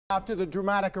After the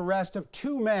dramatic arrest of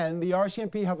two men, the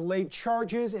RCMP have laid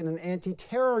charges in an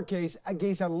anti-terror case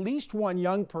against at least one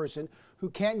young person who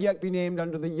can't yet be named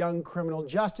under the Young Criminal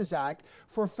Justice Act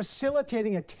for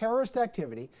facilitating a terrorist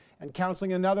activity and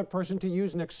counseling another person to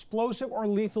use an explosive or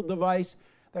lethal device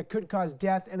that could cause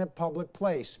death in a public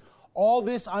place. All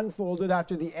this unfolded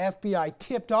after the FBI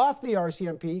tipped off the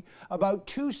RCMP about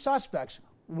two suspects,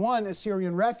 one a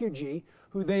Syrian refugee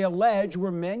who they allege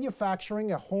were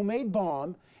manufacturing a homemade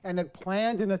bomb and had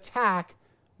planned an attack.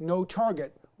 No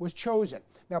target was chosen.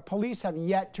 Now, police have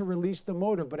yet to release the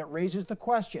motive, but it raises the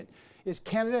question, is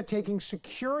Canada taking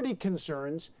security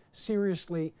concerns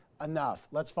seriously enough?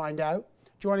 Let's find out.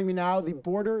 Joining me now, the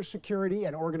Border Security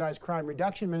and Organized Crime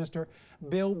Reduction Minister,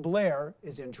 Bill Blair,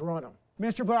 is in Toronto.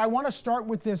 Mr. Blair, I want to start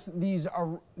with these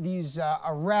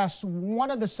arrests.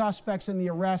 One of the suspects in the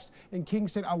arrest in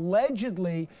Kingston,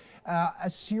 allegedly a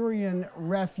Syrian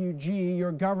refugee.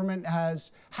 Your government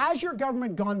has your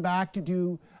government gone back to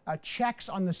do checks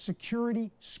on the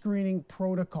security screening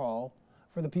protocol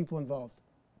for the people involved?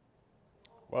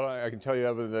 Well, I can tell you,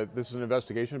 Evan, that this is an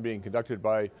investigation being conducted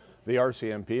by the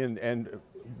RCMP, and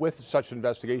with such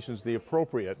investigations, the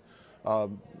appropriate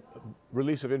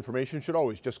release of information should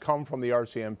always just come from the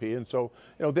RCMP, and so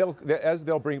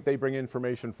they bring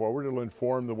information forward, it'll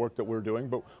inform the work that we're doing.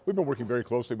 But we've been working very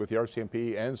closely with the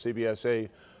RCMP and CBSA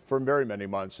for very many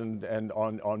months, and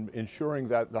on ensuring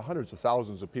that the hundreds of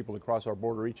thousands of people that cross our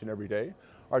border each and every day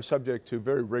are subject to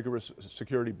very rigorous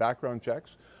security background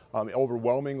checks.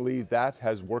 Overwhelmingly, that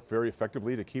has worked very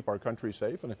effectively to keep our country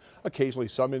safe, and occasionally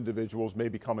some individuals may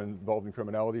become involved in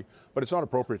criminality, but it's not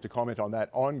appropriate to comment on that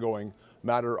ongoing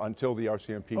matter until the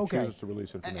RCMP chooses to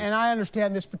release information. And I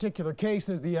understand this particular case,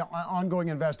 there's the ongoing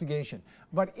investigation.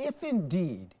 But if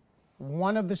indeed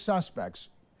one of the suspects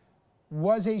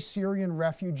was a Syrian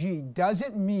refugee, does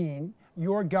it mean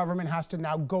your government has to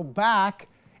now go back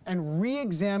and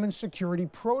re-examine security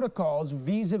protocols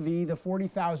vis-a-vis the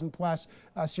 40,000 plus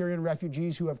Syrian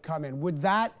refugees who have come in? Would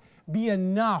that be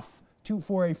enough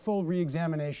for a full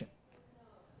re-examination?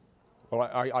 Well,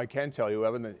 I can tell you,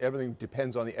 Evan, that everything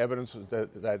depends on the evidence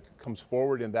that comes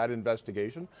forward in that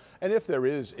investigation. And if there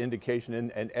is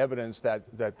indication and evidence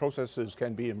that processes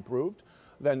can be improved,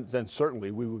 then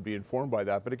certainly we would be informed by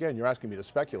that. But again, you're asking me to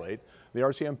speculate. The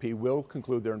RCMP will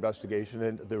conclude their investigation,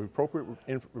 and the appropriate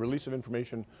release of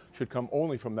information should come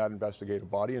only from that investigative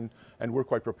body. And we're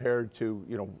quite prepared to,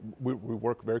 we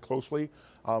work very closely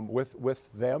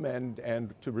with them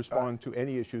and to respond to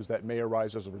any issues that may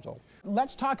arise as a result.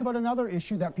 Let's talk about another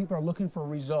issue that people are looking for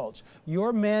results.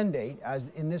 Your mandate, as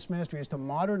in this ministry, is to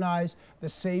modernize the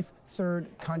Safe Third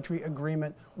Country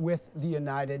Agreement with the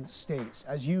United States.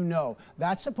 As you know,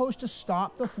 that's supposed to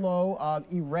stop the flow of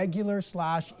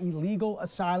irregular/illegal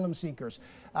asylum seekers.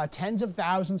 Tens of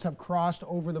thousands have crossed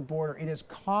over the border. It has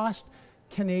cost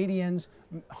Canadians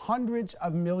hundreds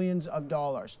of millions of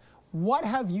dollars. What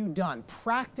have you done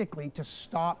practically to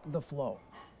stop the flow?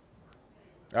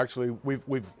 Actually,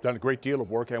 we've done a great deal of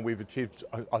work, and we've achieved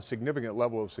a significant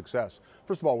level of success.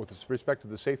 First of all, with respect to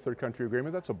the Safe Third Country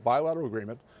Agreement, that's a bilateral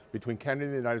agreement between Canada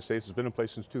and the United States. It's been in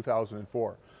place since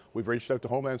 2004. We've reached out to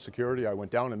Homeland Security. I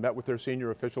went down and met with their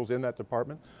senior officials in that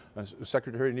department,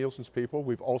 Secretary Nielsen's people.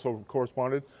 We've also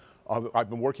corresponded. I've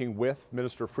been working with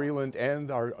Minister Freeland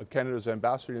and Canada's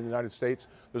ambassador in the United States.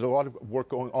 There's a lot of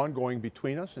work ongoing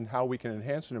between us and how we can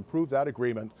enhance and improve that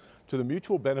agreement to the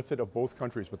mutual benefit of both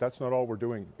countries. But that's not all we're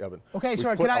doing, Evan. Okay,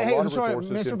 sorry,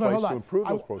 Mr. Blair, hold on. To improve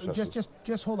those processes.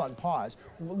 Just hold on, pause.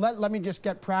 Let me just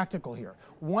get practical here.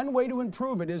 One way to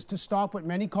improve it is to stop what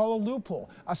many call a loophole.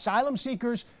 Asylum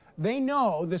seekers, they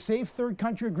know the Safe Third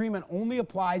Country Agreement only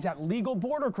applies at legal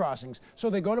border crossings. So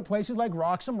they go to places like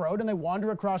Roxham Road and they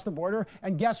wander across the border,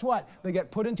 and guess what? They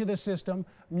get put into the system.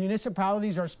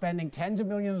 Municipalities are spending tens of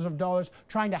millions of dollars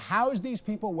trying to house these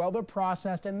people while they're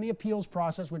processed, and the appeals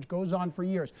process, which goes on for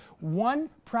years. One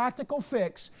practical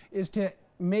fix is to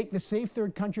make the Safe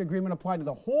Third Country Agreement apply to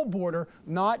the whole border,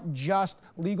 not just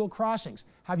legal crossings.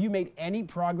 Have you made any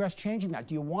progress changing that?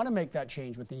 Do you want to make that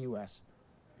change with the U.S.?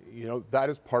 That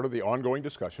is part of the ongoing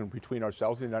discussion between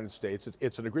ourselves and the United States.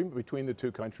 It's an agreement between the two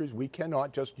countries. We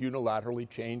cannot just unilaterally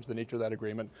change the nature of that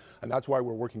agreement, and that's why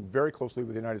we're working very closely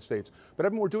with the United States. But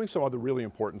Evan, we're doing some other really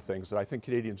important things that I think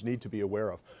Canadians need to be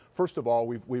aware of. First of all,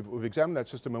 we've examined that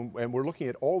system, and we're looking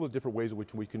at all the different ways in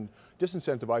which we can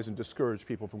disincentivize and discourage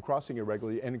people from crossing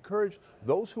irregularly and encourage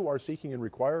those who are seeking and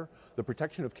require the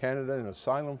protection of Canada and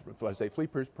asylum as they flee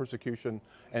persecution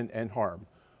and harm,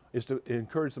 is to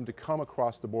encourage them to come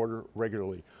across the border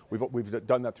regularly. We've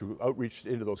done that through outreach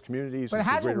into those communities, but it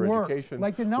hasn't worked. Education.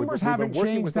 Like the numbers haven't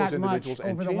changed that much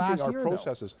over the last year,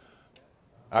 processes.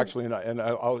 Actually, and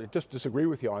I'll just disagree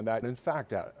with you on that. In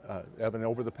fact, Evan,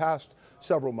 over the past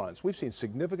several months, we've seen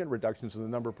significant reductions in the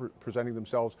number presenting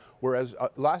themselves, whereas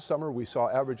last summer we saw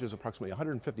averages approximately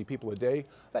 150 people a day.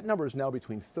 That number is now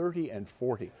between 30 and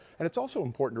 40. And it's also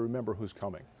important to remember who's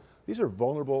coming. These are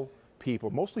vulnerable people,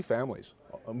 mostly families.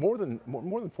 More than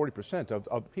 40%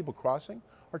 of people crossing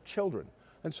are children.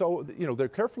 And so, you know, they're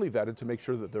carefully vetted to make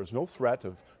sure that there's no threat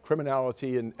of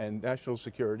criminality and national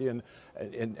security, and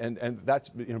that's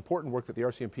important work that the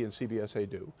RCMP and CBSA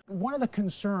do. One of the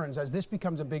concerns as this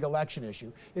becomes a big election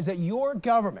issue is that your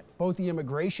government, both the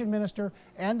immigration minister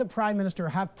and the prime minister,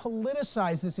 have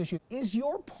politicized this issue. Is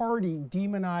your party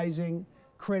demonizing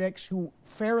critics who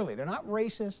fairly, they're not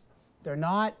racist, they're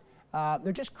not,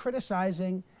 they're just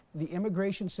criticizing the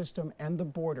immigration system and the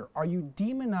border? Are you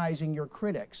demonizing your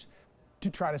critics to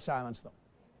try to silence them?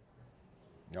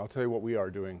 I'll tell you what we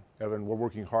are doing, Evan. We're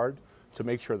working hard to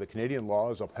make sure that Canadian law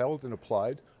is upheld and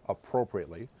applied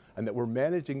appropriately, and that we're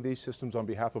managing these systems on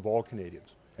behalf of all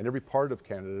Canadians and every part of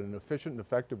Canada in an efficient and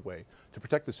effective way to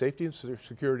protect the safety and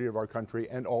security of our country,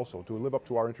 and also to live up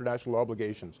to our international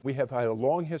obligations. We have had a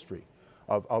long history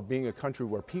of being a country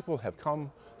where people have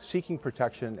come seeking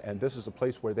protection, and this is a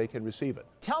place where they can receive it.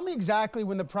 Tell me exactly,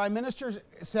 when the Prime Minister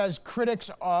says critics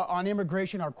on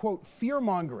immigration are, quote,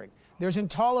 fear-mongering, there's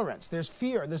intolerance, there's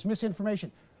fear, there's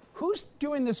misinformation. Who's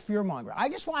doing this fear-mongering?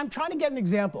 I'm trying to get an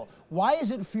example. Why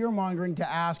is it fear-mongering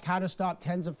to ask how to stop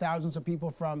tens of thousands of people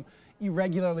from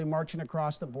irregularly marching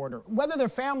across the border? Whether they're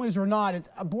families or not,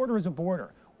 a border is a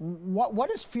border.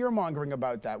 What is fear-mongering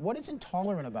about that? What is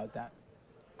intolerant about that?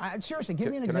 Seriously, give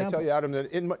me an example. Can I tell you, Adam,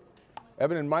 that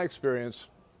Evan, in my experience,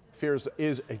 fear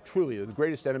is truly the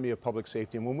greatest enemy of public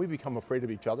safety. And when we become afraid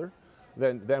of each other,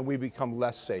 then we become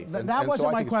less safe. That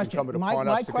wasn't my question.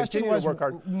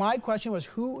 My question was,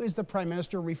 who is the Prime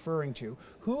Minister referring to?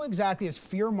 Who exactly is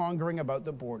fear-mongering about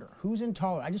the border? Who's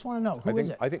intolerant? I just want to know. Who is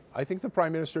it? I think the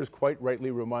Prime Minister is quite rightly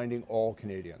reminding all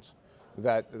Canadians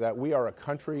that we are a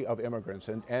country of immigrants,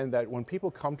 and that when people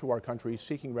come to our country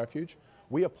seeking refuge,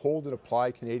 we uphold and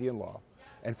apply Canadian law.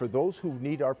 And for those who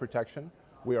need our protection,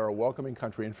 we are a welcoming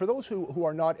country. And for those who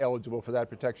are not eligible for that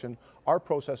protection, our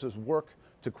processes work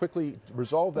to quickly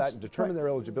resolve that and determine their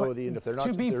eligibility. And if they're not,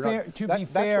 to be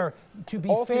fair,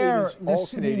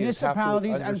 the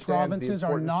municipalities and provinces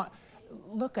are not.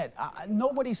 Look at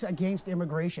nobody's against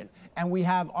immigration, and we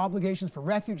have obligations for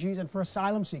refugees and for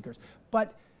asylum seekers.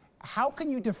 But how can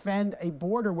you defend a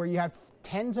border where you have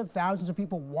tens of thousands of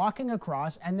people walking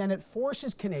across, and then it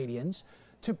forces Canadians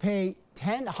to pay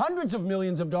hundreds of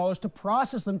millions of dollars to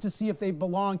process them to see if they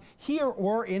belong here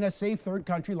or in a safe third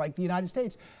country like the United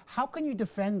States? How can you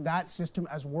defend that system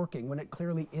as working when it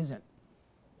clearly isn't?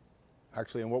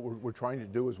 Actually, and what we're trying to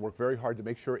do is work very hard to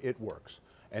make sure it works,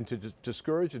 and to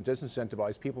discourage and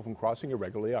disincentivize people from crossing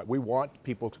irregularly. We want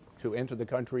people to enter the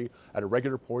country at a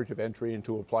regular port of entry and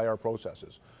to apply our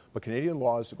processes. But Canadian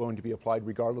law is going to be applied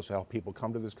regardless of how people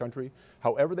come to this country.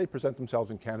 However they present themselves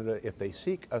in Canada, if they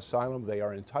seek asylum, they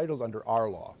are entitled under our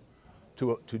law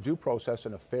to due process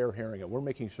and a fair hearing, and we're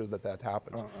making sure that that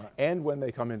happens. And when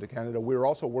they come into Canada, we're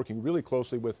also working really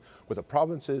closely with the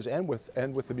provinces and with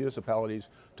the municipalities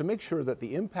to make sure that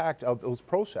the impact of those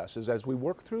processes, as we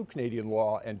work through Canadian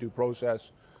law and due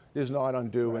process, is not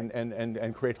undue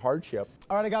and create hardship.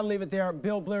 All right, I got to leave it there.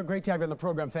 Bill Blair, great to have you on the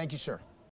program. Thank you, sir.